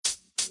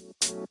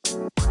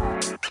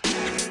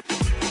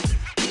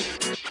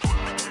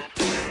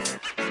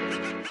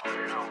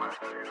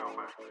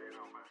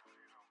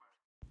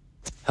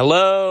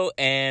Hello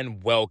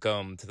and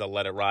welcome to the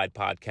Let It Ride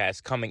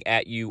podcast, coming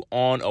at you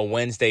on a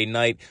Wednesday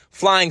night.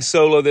 Flying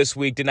solo this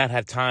week, did not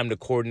have time to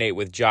coordinate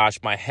with Josh,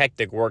 my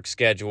hectic work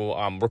schedule.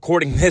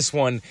 Recording this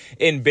one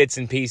in bits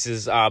and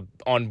pieces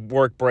on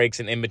work breaks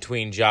and in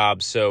between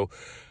jobs. So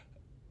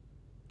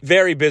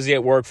very busy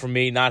at work for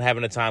me, not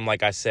having a time,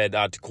 like I said,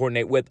 to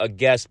coordinate with a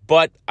guest.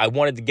 But I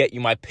wanted to get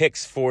you my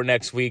picks for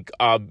next week,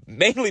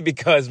 mainly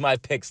because my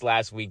picks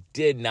last week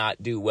did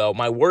not do well.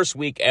 My worst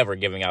week ever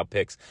giving out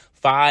picks.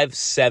 5,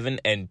 7,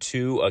 and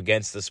 2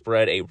 against the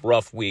spread, a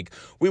rough week.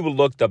 We will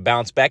look to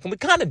bounce back, and we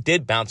kind of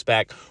did bounce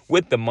back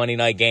with the Monday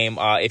night game.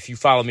 If you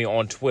follow me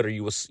on Twitter,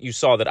 you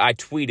saw that I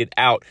tweeted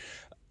out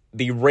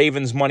the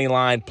Ravens money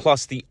line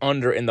plus the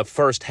under in the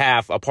first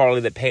half, a parlay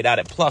that paid out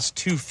at plus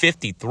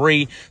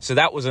 253. So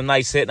that was a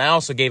nice hit. And I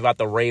also gave out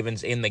the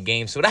Ravens in the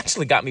game. So it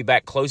actually got me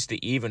back close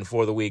to even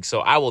for the week.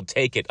 So I will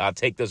take it. I'll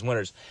take those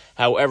winners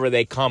however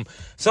they come.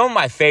 Some of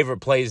my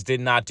favorite plays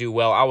did not do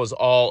well. I was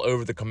all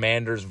over the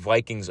Commanders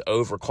Vikings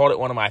over. Called it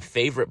one of my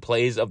favorite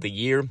plays of the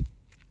year.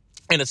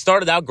 And it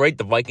started out great.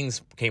 The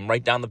Vikings came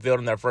right down the field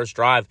in their first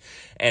drive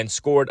and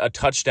scored a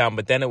touchdown.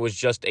 But then it was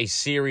just a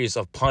series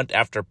of punt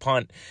after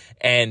punt.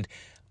 And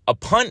a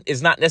punt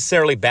is not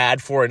necessarily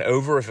bad for an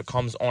over if it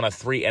comes on a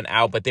 3 and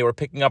out, but they were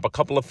picking up a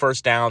couple of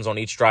first downs on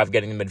each drive,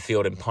 getting to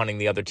midfield and punting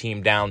the other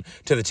team down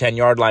to the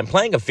 10-yard line,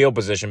 playing a field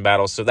position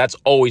battle. So that's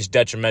always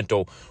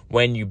detrimental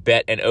when you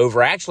bet an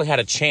over. I actually had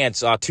a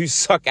chance to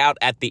suck out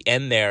at the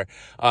end there,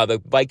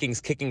 the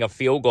Vikings kicking a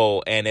field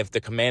goal, and if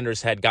the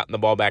Commanders had gotten the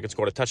ball back and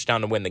scored a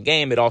touchdown to win the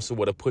game, it also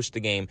would have pushed the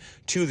game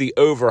to the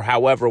over.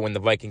 However, when the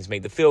Vikings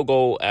made the field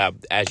goal,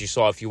 as you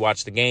saw if you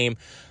watched the game,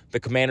 the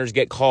Commanders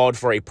get called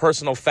for a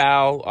personal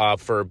foul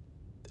for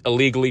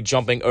illegally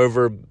jumping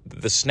over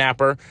the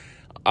snapper.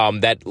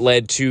 That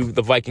led to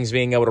the Vikings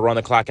being able to run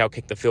the clock out,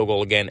 kick the field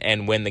goal again,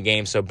 and win the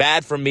game. So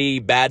bad for me,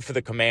 bad for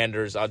the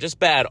Commanders, just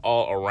bad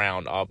all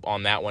around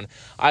on that one.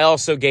 I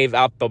also gave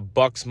out the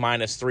Bucks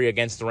 -3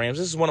 against the Rams.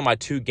 This is one of my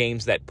two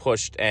games that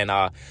pushed, and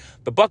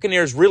the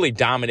Buccaneers really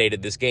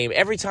dominated this game.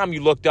 Every time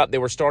you looked up, they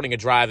were starting a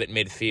drive at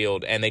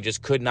midfield, and they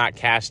just could not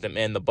cash them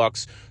in. The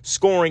Bucks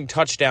scoring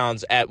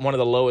touchdowns at one of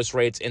the lowest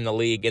rates in the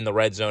league in the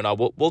red zone.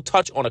 We'll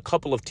touch on a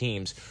couple of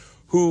teams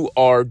who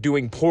are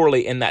doing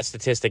poorly in that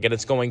statistic, and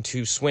it's going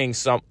to swing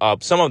some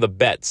of the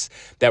bets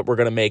that we're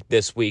going to make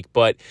this week.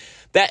 But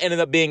that ended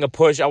up being a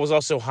push. I was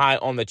also high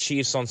on the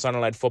Chiefs on Sunday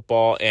Night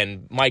Football,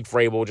 and Mike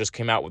Vrabel just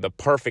came out with a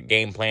perfect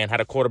game plan,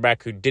 had a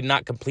quarterback who did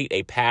not complete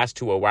a pass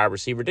to a wide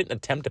receiver, didn't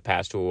attempt to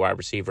pass to a wide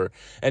receiver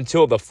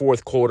until the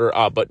fourth quarter,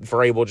 but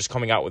Vrabel just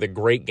coming out with a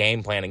great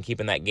game plan and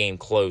keeping that game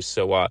close.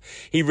 So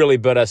he really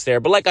beat us there.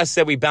 But like I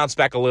said, we bounced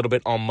back a little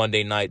bit on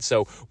Monday night,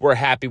 so we're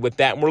happy with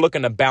that, and we're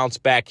looking to bounce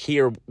back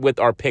here with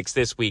our picks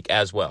this week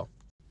as well.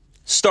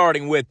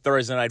 Starting with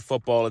Thursday Night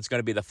Football, it's going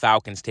to be the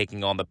Falcons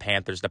taking on the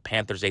Panthers. The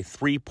Panthers, a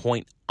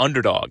 3-point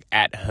underdog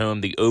at home.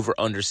 The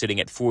over-under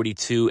sitting at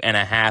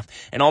 42.5.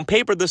 And on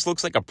paper, this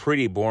looks like a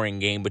pretty boring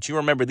game. But you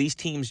remember, these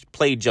teams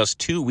played just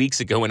 2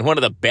 weeks ago in one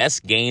of the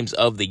best games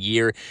of the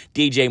year.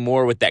 DJ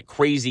Moore with that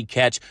crazy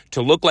catch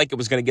to look like it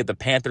was going to get the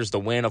Panthers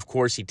the win. Of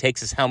course, he takes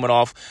his helmet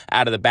off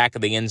out of the back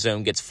of the end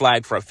zone, gets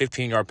flagged for a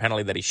 15-yard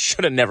penalty that he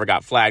should have never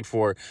got flagged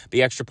for.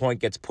 The extra point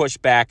gets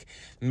pushed back,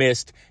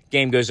 missed.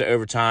 Game goes to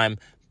overtime.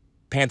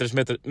 Panthers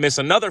miss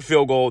another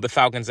field goal. The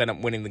Falcons end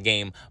up winning the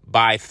game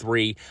by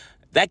 3.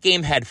 That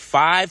game had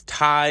 5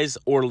 ties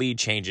or lead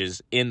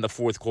changes in the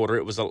fourth quarter.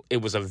 It was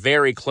a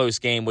very close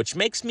game, which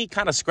makes me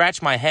kind of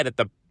scratch my head at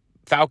the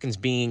Falcons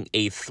being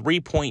a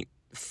 3-point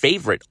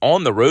favorite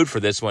on the road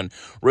for this one.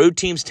 Road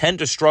teams tend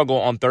to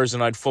struggle on Thursday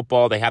Night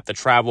Football. They have to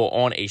travel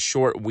on a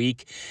short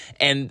week,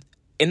 and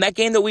in that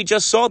game that we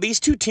just saw, these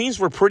two teams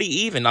were pretty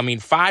even. I mean,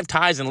 5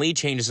 ties and lead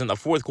changes in the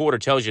fourth quarter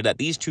tells you that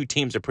these two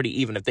teams are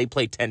pretty even. If they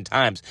play 10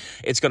 times,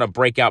 it's going to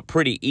break out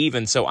pretty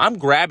even. So I'm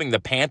grabbing the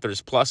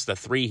Panthers plus the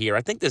 3 here.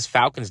 I think this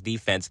Falcons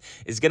defense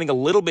is getting a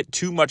little bit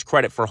too much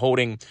credit for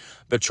holding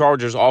the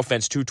Chargers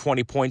offense to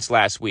 20 points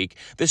last week.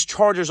 This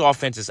Chargers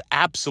offense has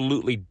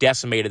absolutely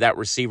decimated that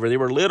receiver. They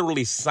were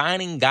literally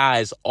signing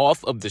guys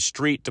off of the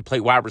street to play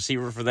wide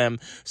receiver for them.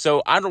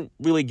 So I don't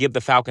really give the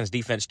Falcons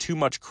defense too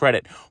much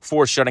credit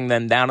for shutting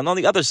them down. And on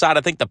the other side,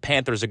 I think the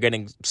Panthers are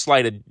getting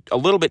slighted a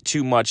little bit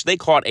too much. They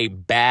caught a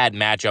bad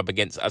matchup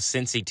against a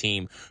Cincy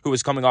team who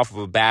was coming off of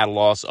a bad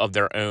loss of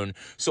their own.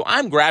 So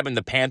I'm grabbing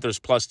the Panthers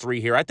plus 3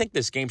 here. I think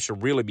this game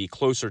should really be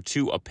closer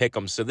to a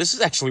pick'em. So this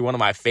is actually one of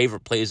my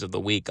favorite plays of the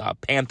week.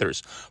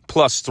 Panthers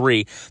plus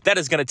 3. That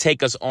is going to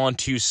take us on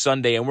to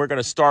Sunday, and we're going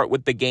to start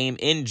with the game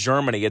in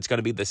Germany. It's going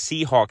to be the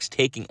Seahawks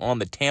taking on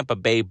the Tampa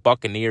Bay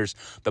Buccaneers.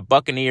 The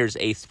Buccaneers,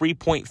 a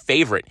 3-point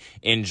favorite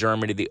in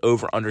Germany. The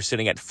over-under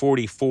sitting at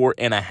 44.5.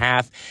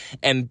 44.5.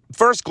 And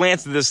first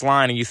glance at this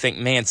line and you think,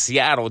 man,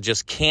 Seattle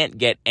just can't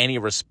get any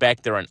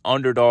respect. They're an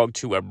underdog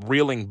to a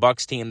reeling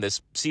Bucs team.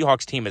 This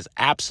Seahawks team is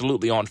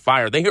absolutely on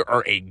fire. They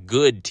are a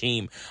good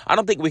team. I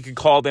don't think we could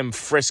call them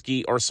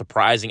frisky or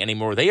surprising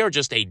anymore. They are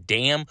just a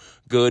damn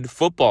good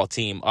football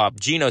team.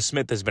 Geno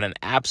Smith has been an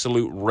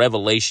absolute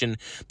revelation.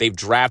 They've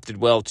drafted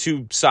well.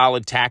 2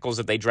 solid tackles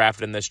that they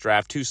drafted in this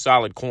draft. 2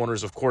 solid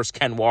corners. Of course,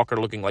 Ken Walker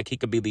looking like he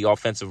could be the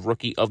offensive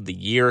rookie of the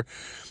year.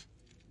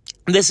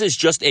 This is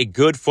just a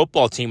good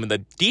football team, and the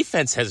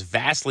defense has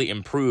vastly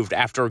improved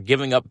after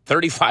giving up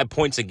 35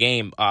 points a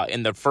game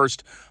in the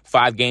first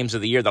 5 games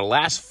of the year. The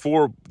last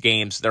 4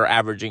 games, they're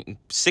averaging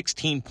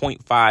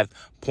 16.5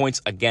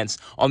 points against.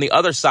 On the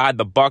other side,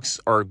 the Bucs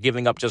are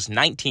giving up just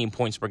 19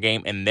 points per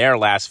game in their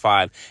last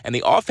 5, and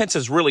the offense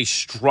has really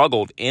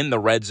struggled in the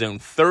red zone,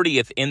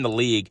 30th in the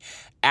league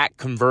at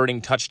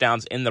converting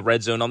touchdowns in the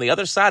red zone. On the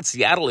other side,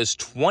 Seattle is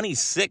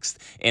 26th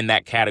in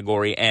that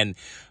category, and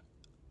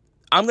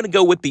I'm going to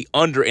go with the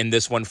under in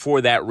this one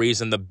for that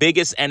reason. The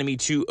biggest enemy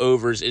to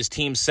overs is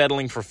teams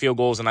settling for field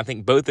goals, and I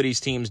think both of these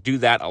teams do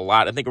that a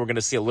lot. I think we're going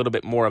to see a little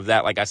bit more of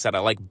that. Like I said, I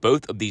like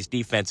both of these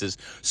defenses.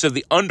 So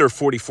the under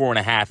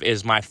 44.5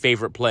 is my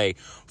favorite play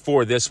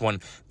for this one.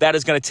 That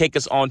is going to take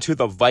us on to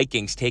the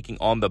Vikings taking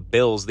on the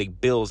Bills. The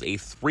Bills, a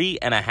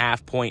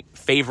 3.5 point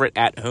favorite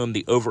at home.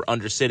 The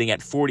over-under sitting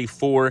at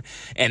 44.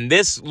 And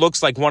this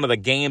looks like one of the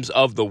games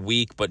of the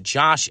week, but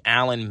Josh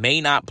Allen may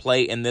not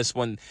play in this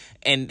one.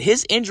 And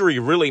his injury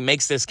really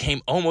makes this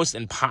game almost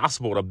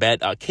impossible to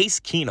bet.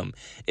 Case Keenum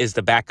is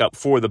the backup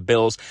for the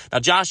Bills. Now,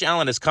 Josh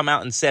Allen has come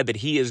out and said that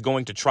he is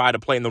going to try to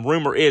play. And the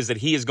rumor is that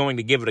he is going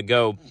to give it a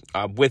go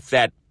with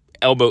that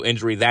elbow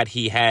injury that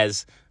he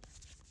has.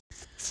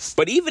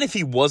 But even if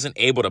he wasn't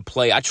able to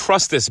play, I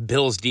trust this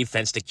Bills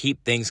defense to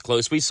keep things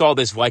close. We saw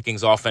this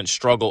Vikings offense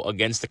struggle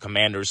against the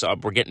Commanders.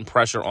 We're getting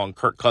pressure on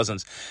Kirk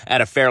Cousins at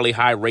a fairly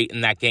high rate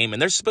in that game.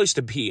 And there's supposed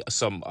to be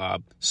some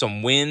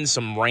wind,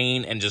 some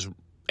rain, and just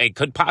it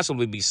could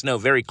possibly be snow.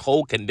 Very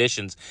cold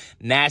conditions,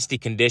 nasty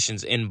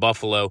conditions in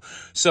Buffalo.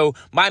 So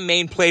my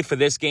main play for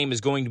this game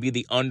is going to be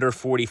the under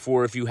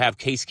 44 if you have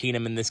Case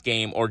Keenum in this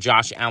game or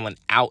Josh Allen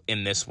out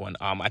in this one.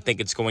 I think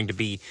it's going to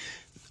be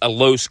a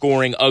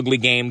low-scoring, ugly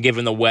game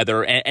given the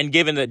weather, and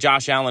given that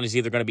Josh Allen is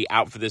either going to be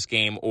out for this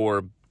game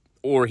or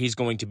he's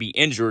going to be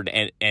injured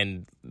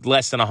and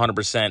less than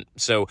 100%.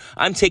 So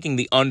I'm taking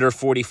the under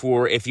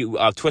 44. If you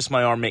twist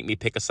my arm, make me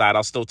pick a side,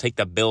 I'll still take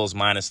the Bills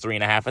minus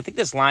 3.5. I think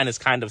this line is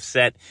kind of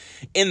set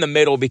in the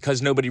middle because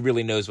nobody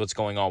really knows what's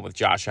going on with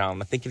Josh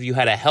Allen. I think if you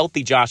had a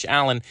healthy Josh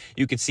Allen,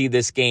 you could see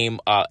this game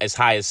as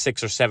high as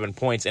 6 or 7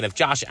 points. And if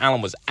Josh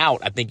Allen was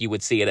out, I think you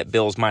would see it at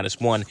Bills minus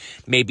 1,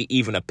 maybe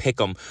even a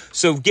pick 'em.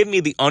 So give me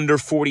the under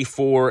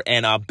 44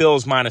 and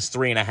Bills minus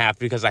 3.5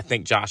 because I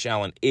think Josh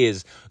Allen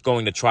is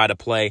going to try to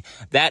play.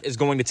 That is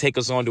going to take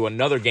us on to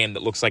another game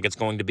that looks like it's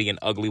going to be an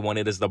ugly one.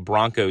 It is the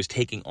Broncos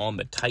taking on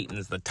the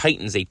Titans. The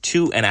Titans, a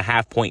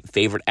 2.5 point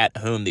favorite at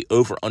home. The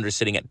over-under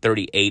sitting at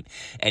 38.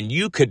 And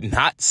you could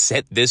not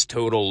set this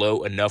total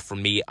low enough for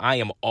me. I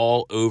am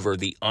all over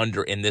the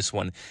under in this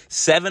one.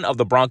 7 of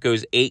the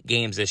Broncos' 8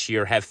 games this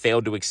year have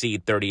failed to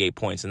exceed 38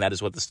 points, and that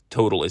is what the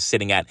total is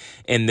sitting at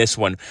in this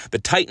one. The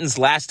Titans'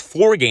 last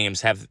 4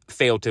 games have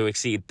failed to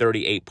exceed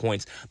 38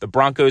 points. The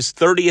Broncos,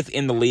 30th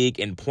in the league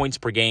in points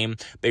per game.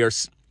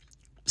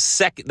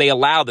 They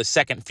allow the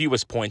second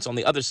fewest points. On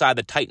the other side,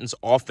 the Titans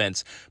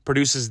offense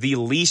produces the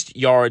least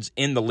yards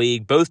in the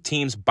league. Both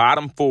teams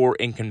bottom 4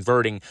 in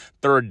converting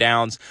third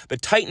downs. The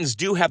Titans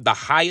do have the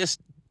highest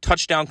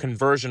touchdown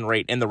conversion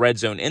rate in the red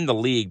zone in the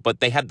league,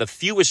 but they had the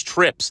fewest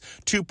trips,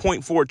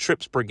 2.4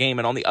 trips per game.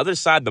 And on the other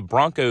side, the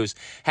Broncos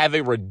have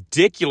a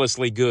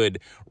ridiculously good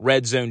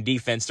red zone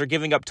defense. They're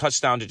giving up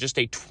touchdowns at just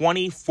a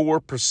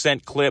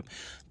 24% clip.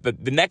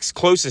 The next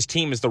closest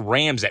team is the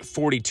Rams at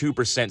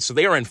 42%, so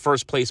they are in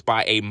first place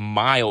by a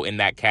mile in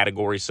that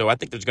category. So I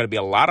think there's going to be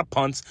a lot of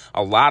punts,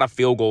 a lot of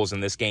field goals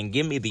in this game.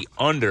 Give me the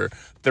under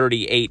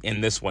 38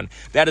 in this one.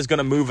 That is going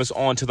to move us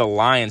on to the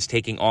Lions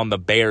taking on the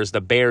Bears.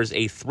 The Bears,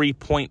 a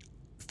 3-point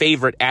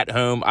favorite at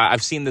home.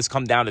 I've seen this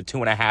come down to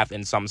 2.5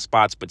 in some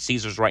spots, but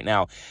Caesars right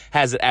now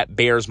has it at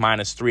Bears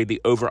minus 3. The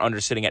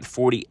over-under sitting at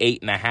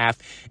 48.5.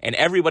 And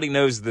everybody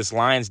knows this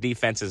Lions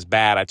defense is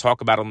bad. I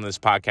talk about it on this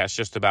podcast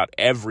just about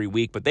every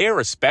week, but they are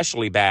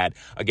especially bad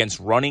against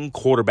running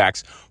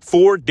quarterbacks.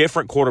 4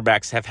 different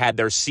quarterbacks have had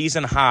their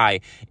season high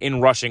in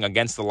rushing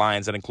against the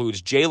Lions. That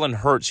includes Jalen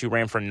Hurts, who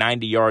ran for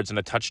 90 yards and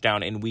a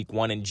touchdown in week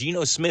 1, and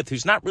Geno Smith,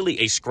 who's not really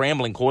a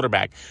scrambling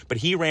quarterback, but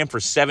he ran for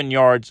 7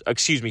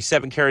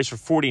 carries for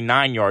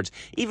 49 yards.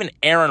 Even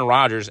Aaron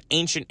Rodgers,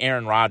 ancient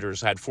Aaron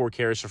Rodgers, had 4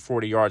 carries for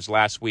 40 yards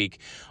last week.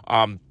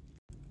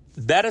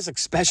 That is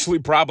especially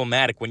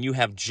problematic when you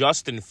have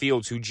Justin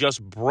Fields, who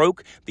just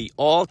broke the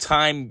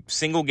all-time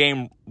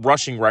single-game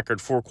rushing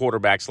record for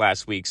quarterbacks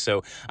last week.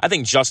 So I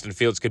think Justin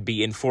Fields could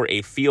be in for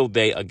a field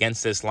day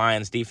against this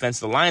Lions defense.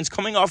 The Lions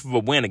coming off of a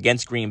win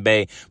against Green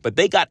Bay, but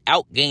they got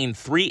outgained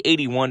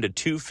 381 to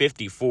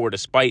 254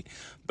 despite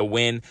the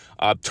win.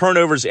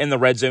 Turnovers in the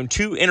red zone,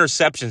 2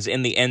 interceptions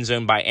in the end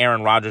zone by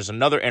Aaron Rodgers,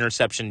 another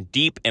interception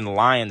deep in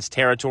Lions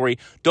territory.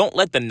 Don't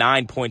let the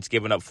 9 points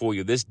given up fool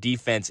you. This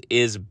defense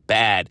is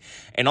bad.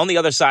 And on the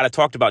other side, I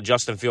talked about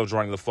Justin Fields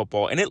running the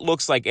football, and it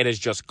looks like it has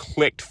just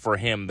clicked for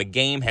him. The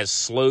game has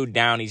slowed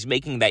down. He's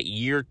making that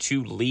year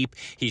 2 leap.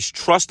 He's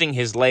trusting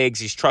his legs.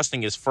 He's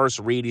trusting his first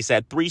read. He's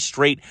had 3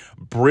 straight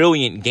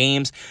brilliant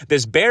games.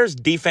 This Bears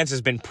defense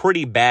has been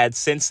pretty bad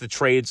since the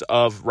trades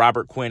of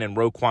Robert Quinn and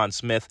Roquan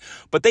Smith,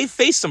 but they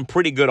faced some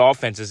pretty good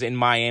offenses in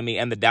Miami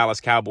and the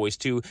Dallas Cowboys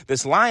too.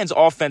 This Lions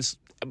offense,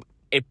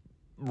 it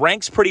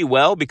ranks pretty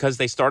well because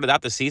they started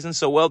out the season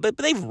so well, but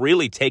they've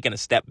really taken a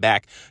step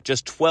back.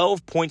 Just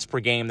 12 points per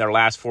game their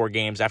last 4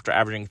 games after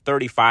averaging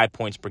 35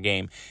 points per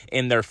game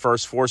in their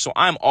first 4. So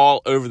I'm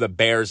all over the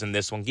Bears in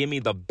this one. Give me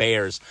the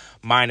Bears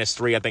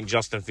 -3. I think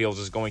Justin Fields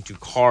is going to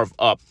carve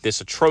up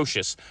this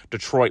atrocious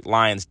Detroit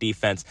Lions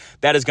defense.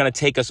 That is going to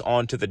take us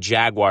on to the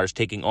Jaguars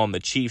taking on the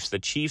Chiefs. The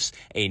Chiefs,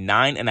 a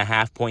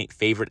 9.5-point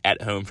favorite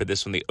at home for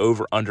this one. The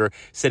over-under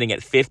sitting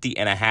at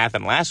 50.5.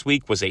 And last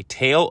week was a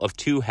tale of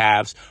 2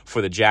 halves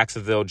for the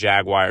Jacksonville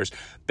Jaguars.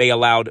 They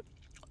allowed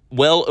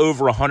well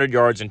over 100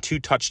 yards and 2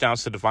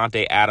 touchdowns to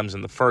Devontae Adams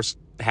in the first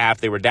half.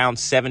 They were down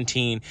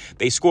 17.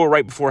 They score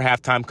right before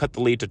halftime, cut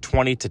the lead to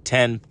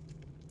 20-10,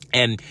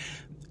 and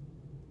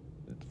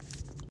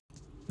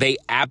they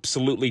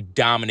absolutely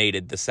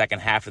dominated the second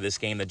half of this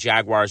game. The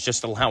Jaguars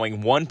just allowing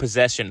 1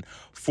 possession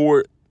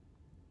for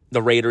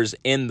the Raiders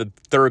in the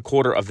third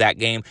quarter of that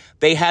game.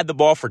 They had the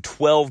ball for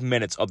 12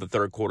 minutes of the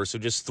third quarter, so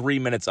just 3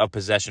 minutes of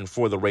possession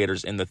for the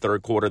Raiders in the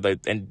third quarter.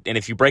 And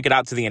if you break it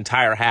out to the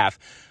entire half,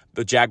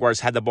 the Jaguars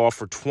had the ball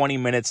for 20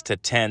 minutes to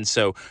 10,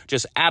 so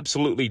just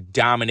absolutely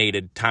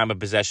dominated time of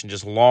possession,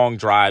 just long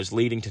drives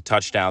leading to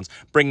touchdowns,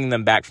 bringing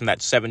them back from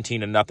that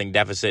 17-0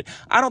 deficit.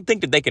 I don't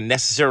think that they can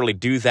necessarily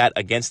do that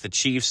against the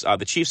Chiefs.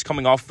 The Chiefs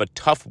coming off of a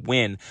tough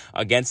win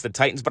against the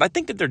Titans, but I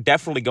think that they're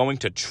definitely going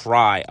to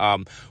try.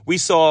 We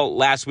saw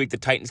last week the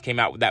Titans came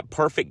out with that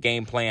perfect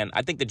game plan.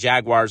 I think the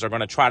Jaguars are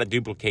going to try to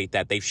duplicate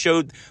that. They've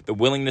showed the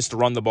willingness to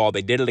run the ball.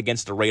 They did it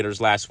against the Raiders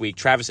last week.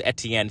 Travis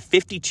Etienne,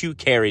 52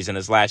 carries in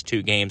his last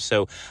 2 games.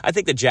 So I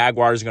think the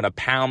Jaguars are going to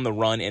pound the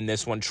run in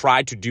this one,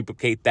 try to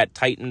duplicate that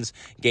Titans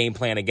game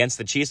plan against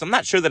the Chiefs. I'm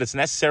not sure that it's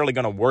necessarily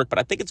going to work, but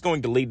I think it's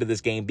going to lead to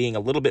this game being a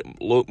little bit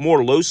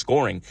more low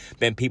scoring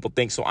than people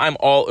think. So I'm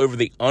all over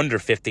the under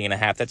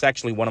 50.5. That's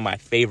actually one of my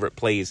favorite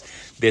plays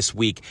this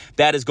week.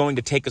 That is going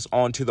to take us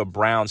on to the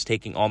Browns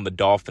taking on the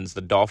Dolphins.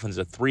 The Dolphins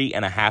a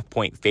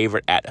 3.5-point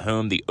favorite at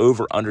home. The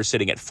over-under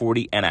sitting at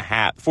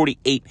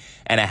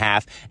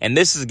 48.5. And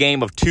this is a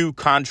game of 2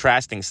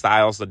 contrasting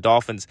styles. The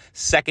Dolphins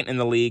second in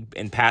the league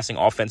in passing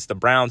offense. The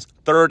Browns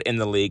third in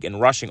the league in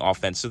rushing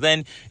offense. So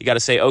then you got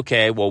to say,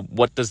 okay, well,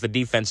 what does the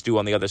defense do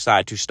on the other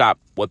side to stop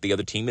what the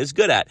other team is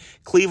good at?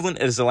 Cleveland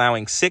is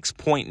allowing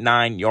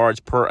 6.9 yards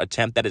per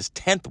attempt. That is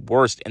 10th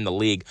worst in the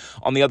league.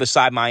 On the other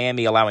side,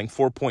 Miami allowing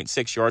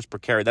 4.6 yards per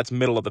carry. That's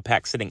middle of the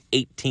pack, sitting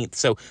 18th.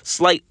 So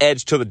slight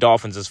edge to the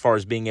Dolphins as far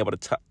as being able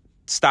to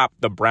stop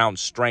the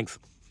Browns' strength.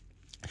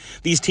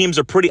 These teams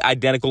are pretty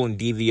identical in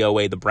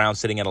DVOA. The Browns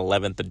sitting at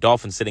 11th, the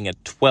Dolphins sitting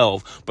at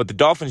 12. But the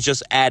Dolphins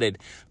just added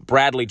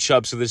Bradley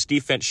Chubb, so this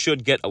defense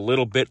should get a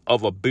little bit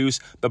of a boost.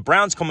 The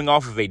Browns coming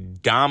off of a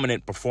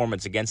dominant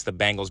performance against the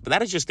Bengals, but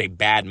that is just a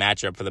bad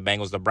matchup for the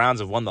Bengals. The Browns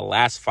have won the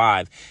last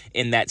 5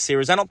 in that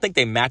series. I don't think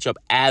they match up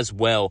as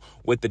well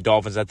with the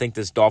Dolphins. I think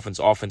this Dolphins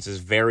offense is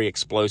very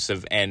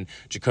explosive, and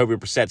Jacoby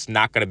Brissett's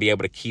not going to be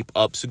able to keep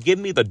up. So give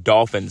me the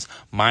Dolphins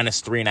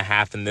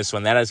 -3.5 in this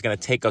one. That is going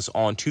to take us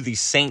on to the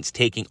Saints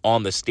taking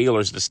on the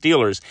Steelers. The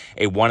Steelers,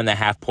 a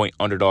 1.5-point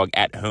underdog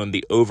at home.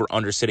 The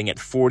over-under sitting at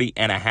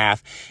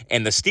 40.5.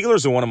 And the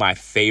Steelers are one of my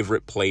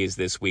favorite plays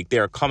this week. They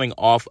are coming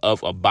off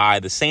of a bye.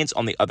 The Saints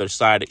on the other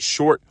side,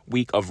 short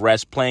week of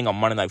rest, playing on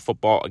Monday Night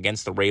Football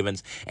against the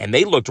Ravens, and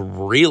they looked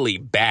really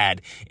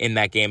bad in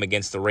that game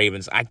against the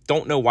Ravens. I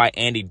don't know why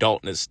Andy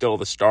Dalton is still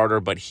the starter,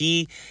 but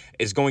he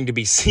is going to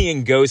be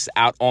seeing ghosts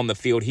out on the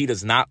field. He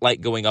does not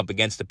like going up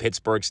against the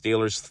Pittsburgh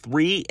Steelers.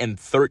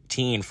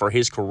 3-13 for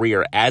his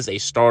career as a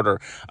starter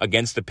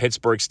against the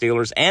Pittsburgh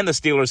Steelers, and the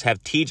Steelers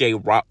have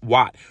TJ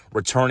Watt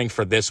returning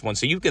for this one.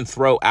 So you can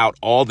throw out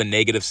all the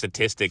negative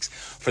statistics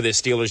for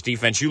this Steelers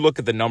defense. You look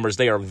at the numbers,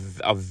 they are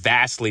a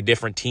vastly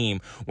different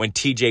team when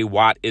TJ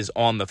Watt is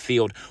on the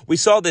field. We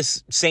saw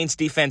this Saints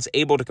defense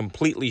able to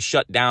completely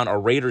shut down a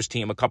Raiders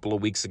team a couple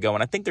of weeks ago,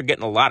 and I think they're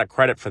getting a lot of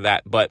credit for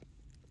that, but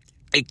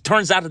it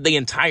turns out that the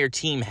entire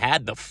team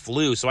had the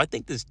flu, so I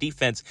think this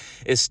defense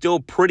is still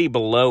pretty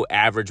below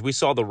average. We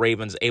saw the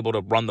Ravens able to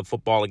run the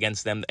football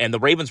against them, and the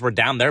Ravens were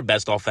down their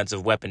best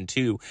offensive weapon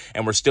too,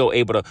 and were still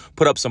able to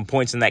put up some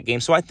points in that game.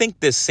 So I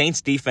think this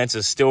Saints defense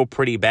is still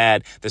pretty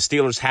bad. The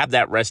Steelers have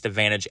that rest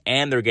advantage,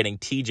 and they're getting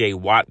TJ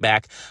Watt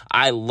back.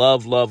 I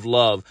love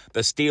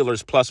the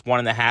Steelers plus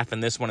 1.5 in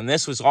this one, and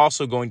this was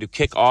also going to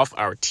kick off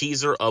our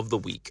teaser of the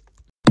week.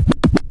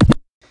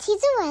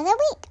 Teaser of the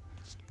week.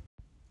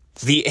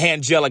 the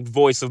angelic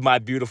voice of my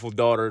beautiful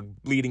daughter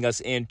leading us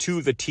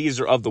into the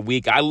teaser of the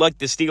week. I like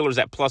the Steelers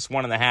at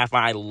 +1.5.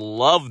 I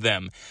love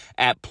them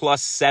at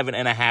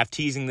 +7.5,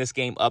 teasing this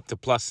game up to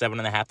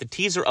 +7.5. The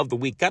teaser of the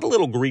week got a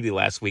little greedy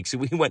last week, so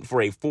we went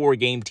for a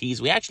 4-game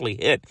tease. We actually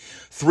hit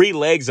 3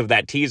 legs of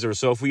that teaser,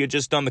 so if we had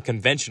just done the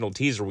conventional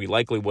teaser, we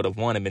likely would have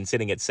won and been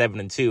sitting at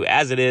 7-2.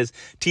 As it is,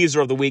 teaser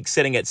of the week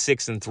sitting at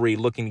 6-3,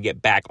 looking to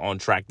get back on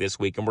track this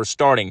week, and we're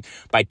starting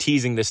by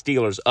teasing the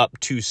Steelers up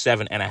to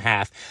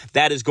 7.5.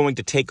 That is going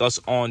to take us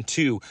on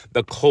to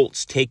the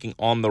Colts taking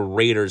on the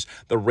Raiders.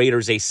 The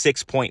Raiders a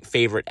 6-point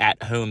favorite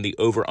at home. The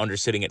over-under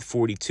sitting at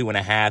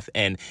 42.5.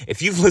 And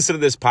if you've listened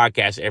to this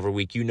podcast every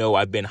week, you know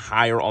I've been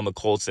higher on the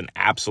Colts than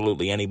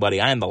absolutely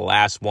anybody. I am the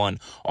last one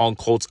on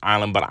Colts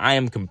Island, but I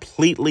am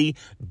completely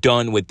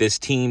done with this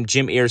team.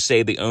 Jim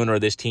Irsay, the owner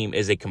of this team,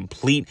 is a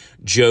complete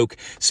joke,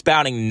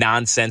 spouting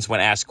nonsense when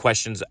asked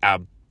questions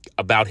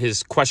about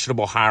his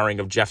questionable hiring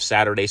of Jeff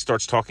Saturday.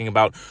 Starts talking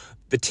about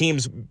the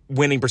team's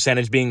winning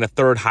percentage being the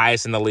 3rd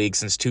highest in the league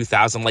since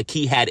 2000, like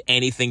he had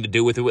anything to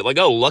do with it. Like,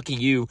 oh, lucky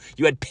you.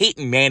 You had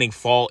Peyton Manning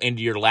fall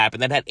into your lap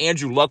and then had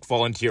Andrew Luck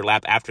fall into your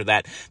lap after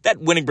that. That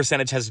winning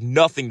percentage has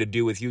nothing to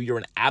do with you. You're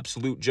an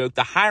absolute joke.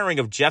 The hiring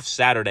of Jeff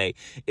Saturday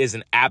is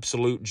an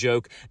absolute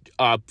joke.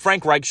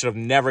 Frank Reich should have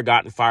never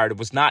gotten fired. It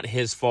was not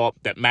his fault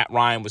that Matt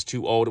Ryan was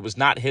too old. It was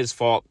not his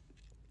fault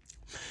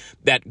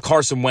that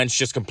Carson Wentz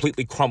just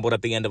completely crumbled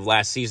at the end of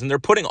last season. They're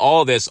putting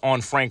all this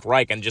on Frank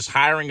Reich and just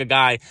hiring a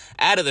guy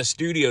out of the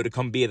studio to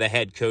come be the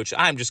head coach.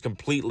 I'm just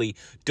completely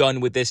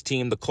done with this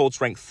team. The Colts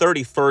rank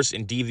 31st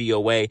in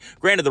DVOA.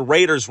 Granted, the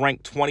Raiders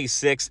rank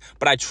 26th,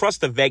 but I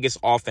trust the Vegas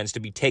offense to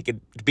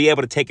be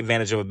able to take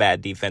advantage of a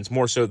bad defense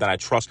more so than I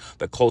trust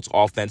the Colts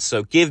offense.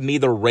 So give me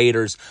the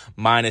Raiders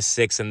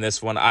 -6 in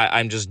this one.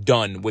 I'm just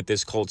done with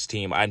this Colts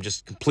team. I'm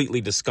just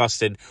completely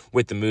disgusted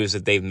with the moves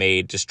that they've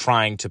made, just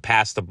trying to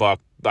pass the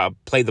buck,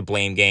 play the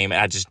blame game.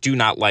 I just do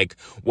not like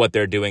what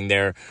they're doing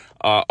there.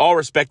 All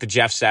respect to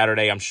Jeff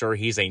Saturday. I'm sure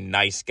he's a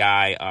nice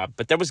guy.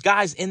 But there was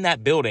guys in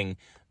that building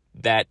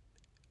that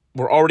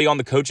were already on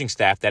the coaching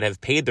staff that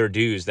have paid their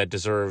dues that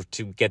deserve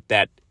to get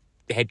that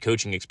head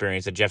coaching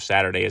experience that Jeff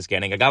Saturday is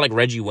getting. A guy like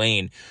Reggie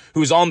Wayne,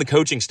 who's on the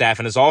coaching staff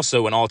and is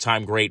also an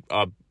all-time great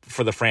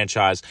for the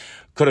franchise,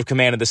 could have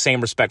commanded the same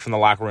respect from the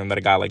locker room that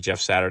a guy like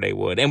Jeff Saturday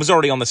would, and was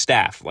already on the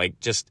staff. Like,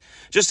 just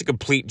a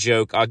complete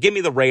joke. Give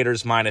me the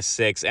Raiders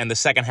 -6, and the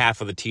second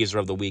half of the teaser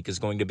of the week is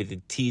going to be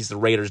to tease the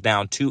Raiders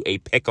down to a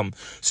pick'em.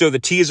 So the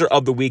teaser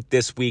of the week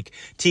this week,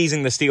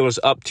 teasing the Steelers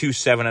up to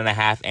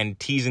 7.5 and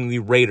teasing the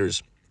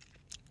Raiders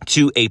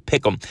to a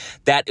pick'em.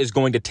 That is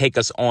going to take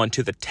us on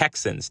to the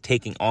Texans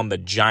taking on the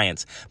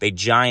Giants. The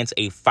Giants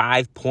a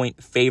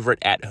 5-point favorite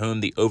at home.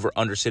 The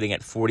over-under sitting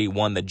at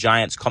 41. The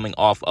Giants coming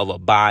off of a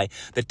bye.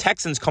 The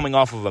Texans coming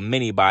off of a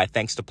mini bye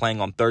thanks to playing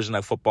on Thursday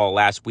Night Football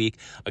last week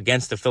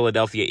against the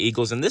Philadelphia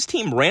Eagles. And this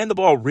team ran the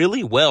ball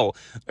really well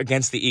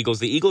against the Eagles.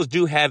 The Eagles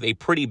do have a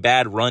pretty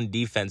bad run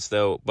defense,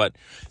 though, but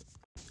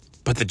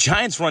the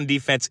Giants' run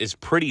defense is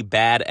pretty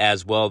bad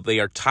as well.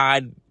 They are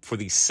tied for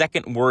the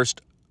second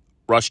worst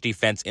rush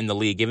defense in the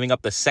league, giving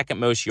up the second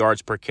most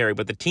yards per carry.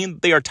 But the team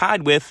they are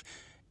tied with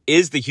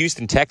is the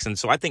Houston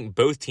Texans. So I think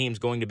both teams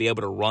going to be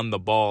able to run the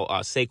ball.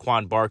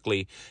 Saquon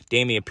Barkley,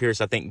 Dameon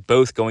Pierce, I think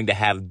both going to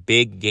have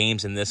big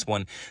games in this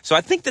one. So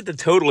I think that the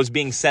total is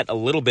being set a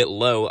little bit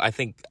low. I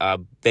think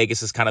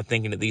Vegas is kind of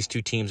thinking that these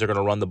two teams are going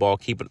to run the ball,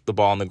 keep the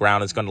ball on the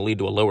ground. It's going to lead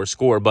to a lower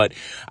score. But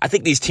I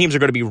think these teams are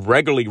going to be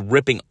regularly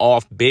ripping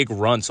off big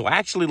runs. So I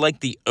actually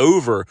like the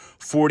over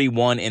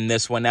 41 in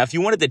this one. Now, if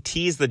you wanted to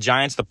tease the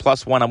Giants to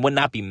 +1, I would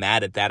not be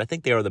mad at that. I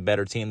think they are the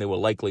better team. They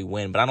will likely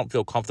win, but I don't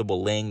feel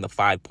comfortable laying the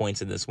 5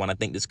 points in this one. I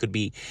think this could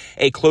be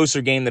a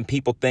closer game than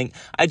people think.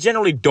 I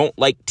generally don't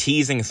like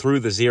teasing through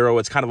the 0.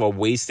 It's kind of a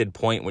wasted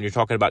point when you're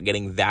talking about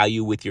getting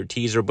value with your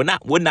teaser, but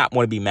would not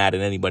want to be mad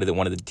at anybody that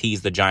wanted to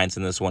tease the Giants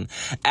in this one.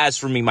 As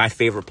for me, my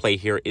favorite play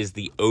here is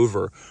the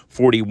over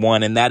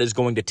 41, and that is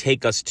going to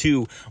take us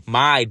to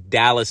my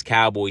Dallas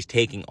Cowboys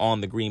taking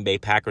on the Green Bay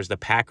Packers. The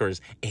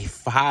Packers, a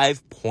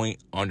 5-point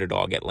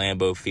underdog at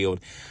Lambeau Field.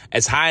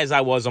 As high as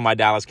I was on my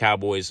Dallas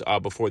Cowboys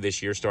before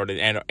this year started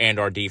and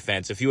our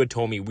defense, if you had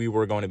told me we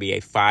were going to be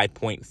a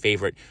 5-point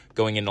favorite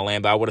going into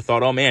Lambeau, I would have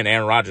thought, oh man,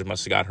 Aaron Rodgers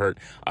must have got hurt.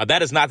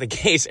 That is not the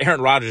case.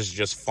 Aaron Rodgers has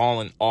just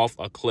fallen off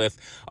a cliff.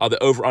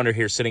 The over-under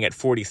here sitting at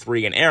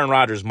 43, and Aaron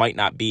Rodgers might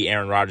not be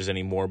Aaron Rodgers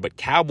anymore, but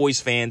Cowboys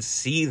fans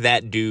see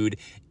that dude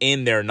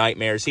in their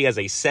nightmares. He has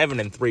a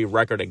 7-3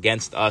 record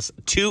against us,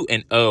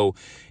 2-0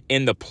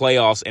 in the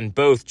playoffs, and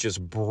both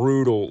just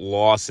brutal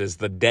losses.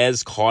 The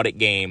Dez caught it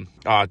game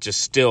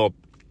just still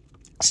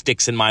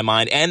sticks in my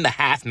mind, and the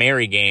half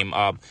Mary game.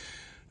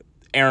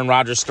 Aaron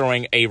Rodgers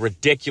throwing a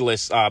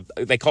ridiculous,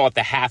 they call it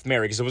the half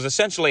Mary because it was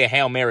essentially a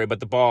Hail Mary, but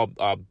the ball,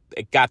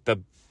 it got the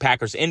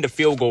Packers into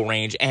field goal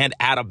range and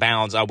out of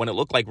bounds when it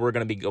looked like we were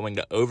going to be going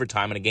to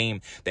overtime in a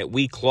game that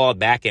we clawed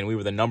back in. We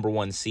were the number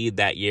one seed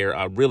that year,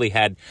 really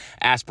had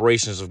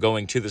aspirations of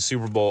going to the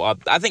Super Bowl.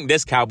 I think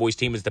this Cowboys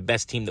team is the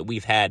best team that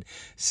we've had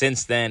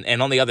since then.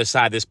 And on the other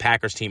side, this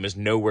Packers team is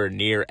nowhere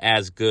near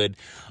as good.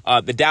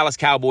 The Dallas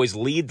Cowboys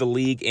lead the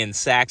league in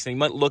sacks, and you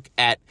might look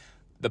at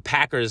the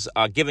Packers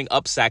giving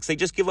up sacks. They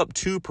just give up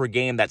 2 per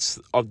game. That's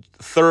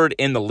third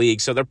in the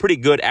league. So they're pretty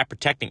good at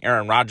protecting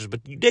Aaron Rodgers. But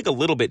you dig a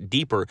little bit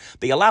deeper,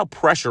 they allow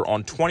pressure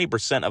on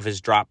 20% of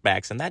his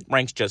dropbacks, and that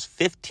ranks just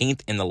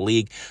 15th in the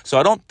league. So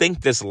I don't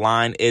think this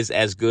line is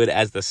as good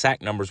as the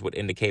sack numbers would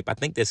indicate. I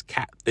think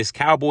this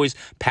Cowboys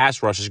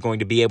pass rush is going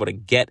to be able to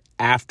get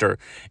after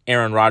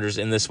Aaron Rodgers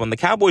in this one. The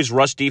Cowboys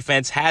rush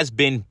defense has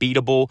been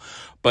beatable,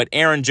 but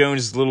Aaron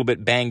Jones is a little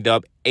bit banged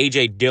up.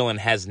 A.J. Dillon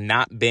has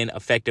not been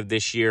effective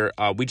this year.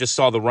 We just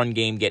saw the run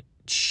game get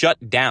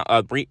shut down.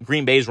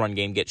 Green Bay's run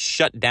game get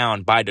shut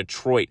down by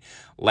Detroit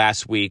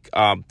last week.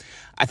 I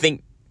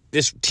think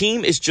this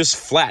team is just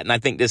flat, and I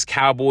think this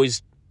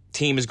Cowboys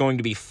team is going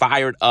to be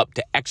fired up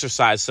to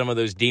exercise some of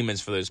those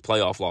demons for those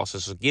playoff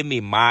losses. So give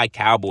me my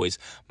Cowboys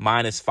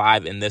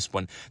 -5 in this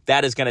one.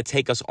 That is going to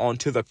take us on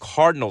to the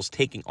Cardinals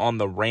taking on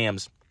the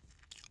Rams.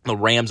 The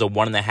Rams, a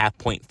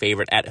 1.5-point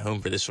favorite at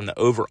home for this one. The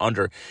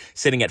over-under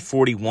sitting at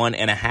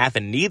 41.5,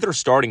 and neither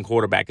starting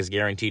quarterback is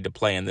guaranteed to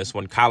play in this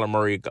one. Kyler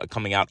Murray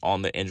coming out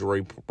on the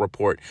injury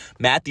report.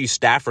 Matthew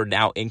Stafford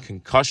now in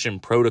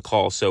concussion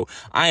protocol, so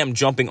I am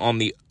jumping on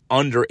the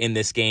under in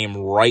this game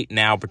right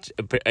now.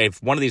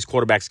 If one of these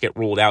quarterbacks get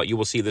ruled out, you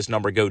will see this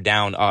number go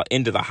down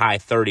into the high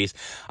 30s.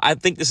 I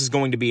think this is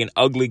going to be an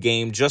ugly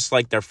game, just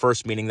like their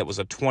first meeting that was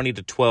a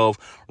 20-12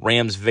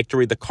 Rams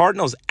victory. The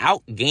Cardinals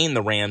outgained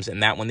the Rams in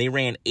that one. They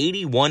ran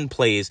 81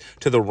 plays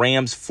to the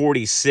Rams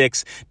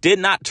 46. Did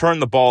not turn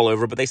the ball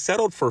over, but they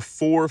settled for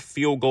 4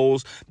 field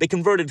goals. They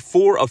converted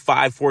 4 of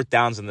 5 fourth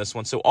downs in this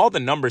one. So all the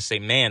numbers say,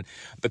 man,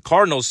 the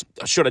Cardinals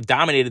should have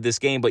dominated this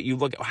game, but you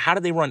look, how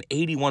did they run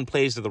 81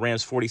 plays to the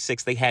Rams 46?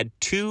 They had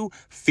 2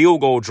 field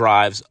goal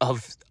drives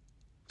of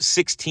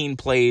 16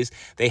 plays.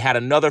 They had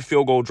another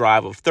field goal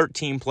drive of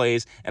 13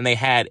 plays, and they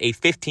had a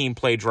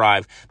 15-play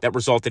drive that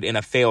resulted in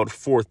a failed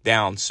 4th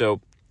down. So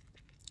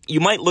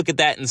you might look at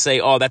that and say,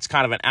 oh, that's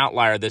kind of an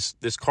outlier. This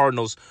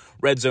Cardinals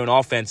red zone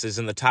offense is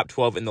in the top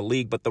 12 in the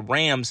league, but the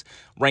Rams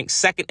rank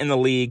 2nd in the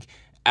league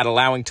at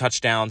allowing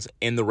touchdowns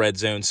in the red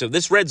zone. So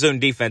this red zone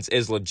defense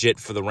is legit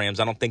for the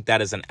Rams. I don't think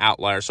that is an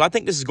outlier. So I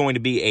think this is going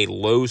to be a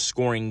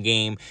low-scoring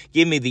game.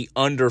 Give me the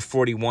under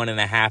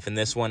 41.5 in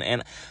this one.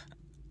 And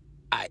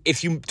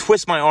if you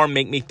twist my arm,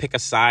 make me pick a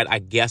side, I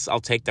guess I'll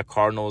take the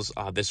Cardinals.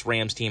 This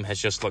Rams team has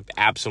just looked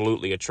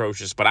absolutely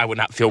atrocious, but I would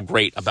not feel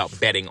great about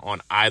betting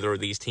on either of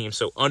these teams.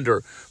 So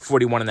under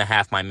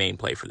 41.5, my main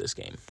play for this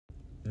game.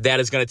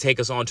 That is going to take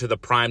us on to the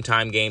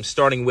primetime game.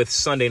 Starting with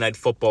Sunday Night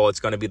Football, it's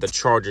going to be the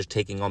Chargers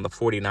taking on the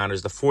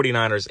 49ers. The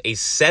 49ers, a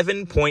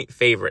 7-point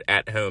favorite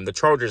at home. The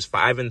Chargers,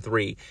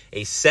 5-3,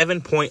 a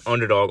 7-point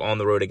underdog on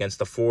the road against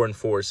the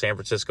 4-4 San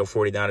Francisco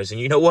 49ers.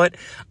 And you know what?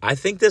 I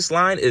think this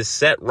line is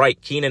set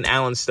right. Keenan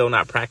Allen's still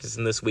not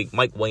practicing this week.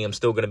 Mike Williams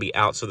still going to be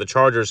out. So the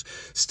Chargers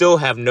still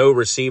have no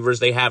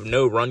receivers. They have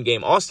no run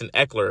game. Austin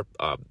Eckler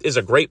is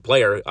a great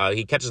player.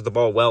 He catches the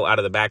ball well out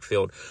of the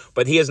backfield,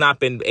 but he has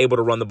not been able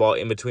to run the ball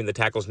in between the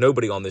tackles.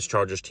 Nobody on this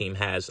Chargers team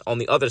has. On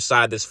the other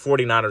side, this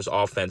 49ers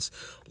offense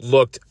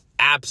looked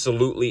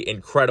absolutely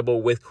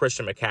incredible with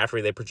Christian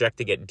McCaffrey. They project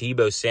to get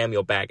Deebo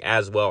Samuel back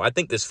as well. I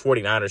think this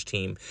 49ers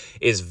team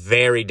is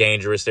very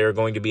dangerous. They're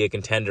going to be a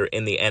contender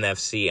in the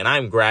NFC, and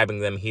I'm grabbing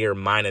them here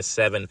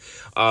 -7.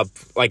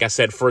 Like I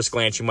said, first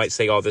glance, you might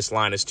say, oh, this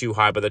line is too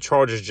high, but the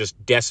Chargers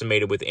just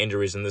decimated with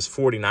injuries, and this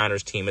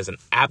 49ers team is an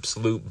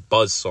absolute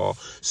buzzsaw.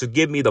 So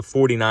give me the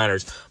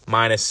 49ers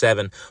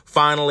 -7.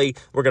 Finally,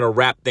 we're going to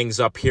wrap things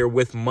up here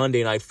with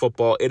Monday Night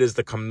Football. It is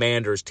the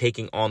Commanders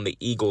taking on the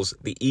Eagles.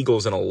 The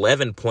Eagles, an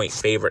 11-point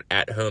favorite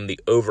at home. The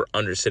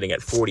over-under sitting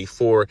at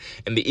 44.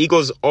 And the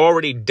Eagles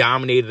already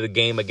dominated the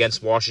game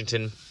against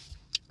Washington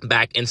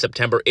back in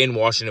September in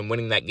Washington,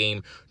 winning that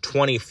game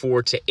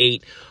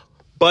 24-8.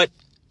 But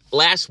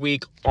last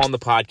week on the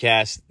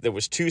podcast, there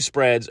was 2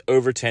 spreads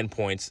over 10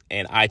 points,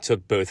 and I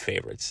took both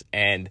favorites.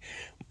 And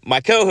my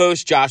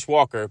co-host, Josh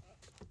Walker,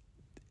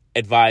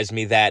 advised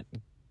me that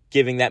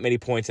giving that many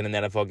points in an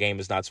NFL game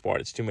is not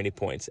smart. It's too many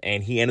points.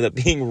 And he ended up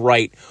being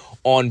right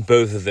on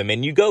both of them.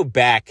 And you go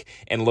back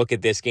and look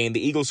at this game.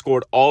 The Eagles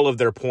scored all of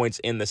their points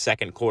in the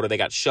second quarter. They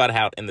got shut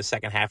out in the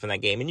second half in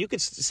that game. And you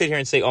could sit here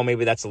and say, oh,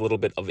 maybe that's a little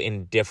bit of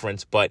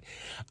indifference. But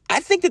I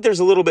think that there's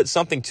a little bit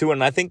something to it.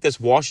 And I think this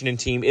Washington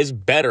team is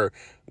better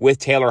with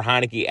Taylor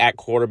Heineke at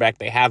quarterback.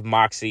 They have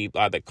moxie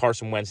that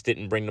Carson Wentz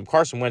didn't bring them.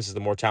 Carson Wentz is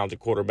the more talented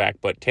quarterback,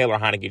 but Taylor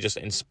Heineke just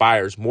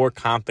inspires more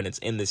confidence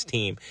in this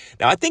team.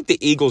 Now, I think the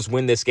Eagles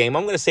win this game.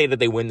 I'm going to say that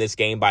they win this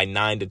game by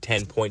 9 to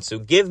 10 points. So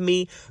give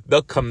me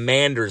the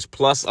Commanders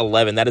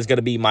 +11. That is going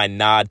to be my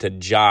nod to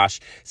Josh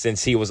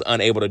since he was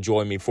unable to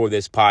join me for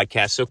this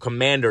podcast. So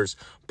Commanders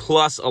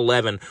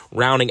 +11,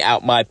 rounding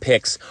out my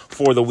picks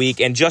for the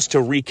week. And just to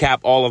recap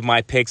all of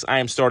my picks, I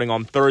am starting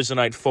on Thursday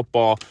Night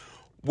Football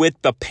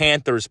with the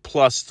Panthers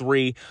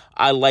 +3.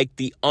 I like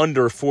the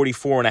under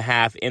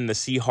 44.5 in the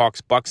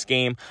Seahawks-Bucks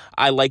game.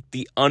 I like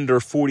the under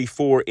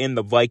 44 in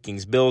the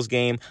Vikings-Bills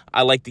game.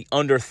 I like the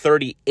under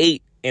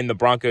 38 in the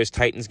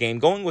Broncos-Titans game.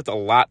 Going with a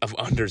lot of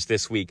unders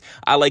this week.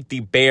 I like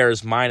the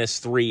Bears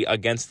 -3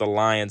 against the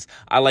Lions.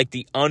 I like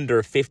the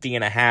under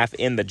 50.5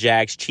 in the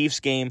Jags-Chiefs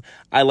game.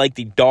 I like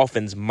the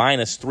Dolphins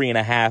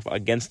 -3.5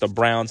 against the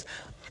Browns.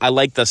 I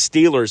like the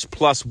Steelers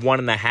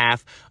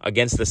 +1.5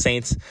 against the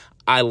Saints.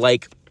 I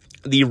like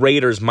the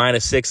Raiders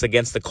 -6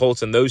 against the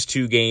Colts, and those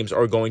two games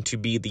are going to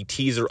be the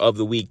teaser of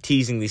the week,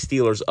 teasing the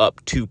Steelers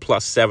up to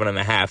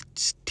 +7.5,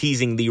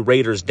 teasing the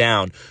Raiders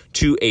down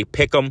to a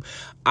pick'em.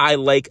 I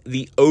like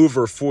the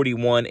over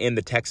 41 in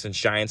the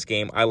Texans-Giants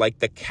game. I like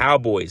the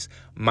Cowboys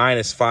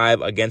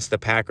 -5 against the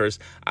Packers.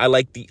 I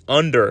like the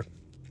under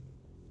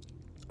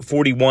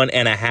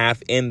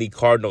 41.5 in the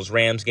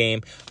Cardinals-Rams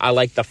game. I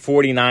like the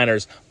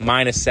 49ers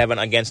 -7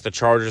 against the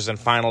Chargers. And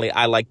finally,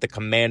 I like the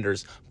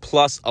Commanders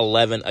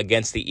 +11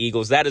 against the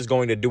Eagles. That is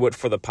going to do it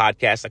for the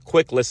podcast. A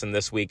quick listen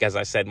this week. As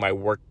I said, my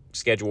work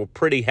schedule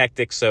pretty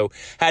hectic, so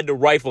had to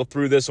rifle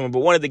through this one, but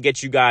wanted to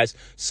get you guys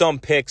some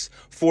picks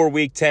for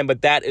Week 10.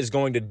 But that is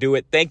going to do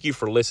it. Thank you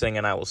for listening,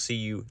 and I will see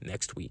you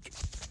next week.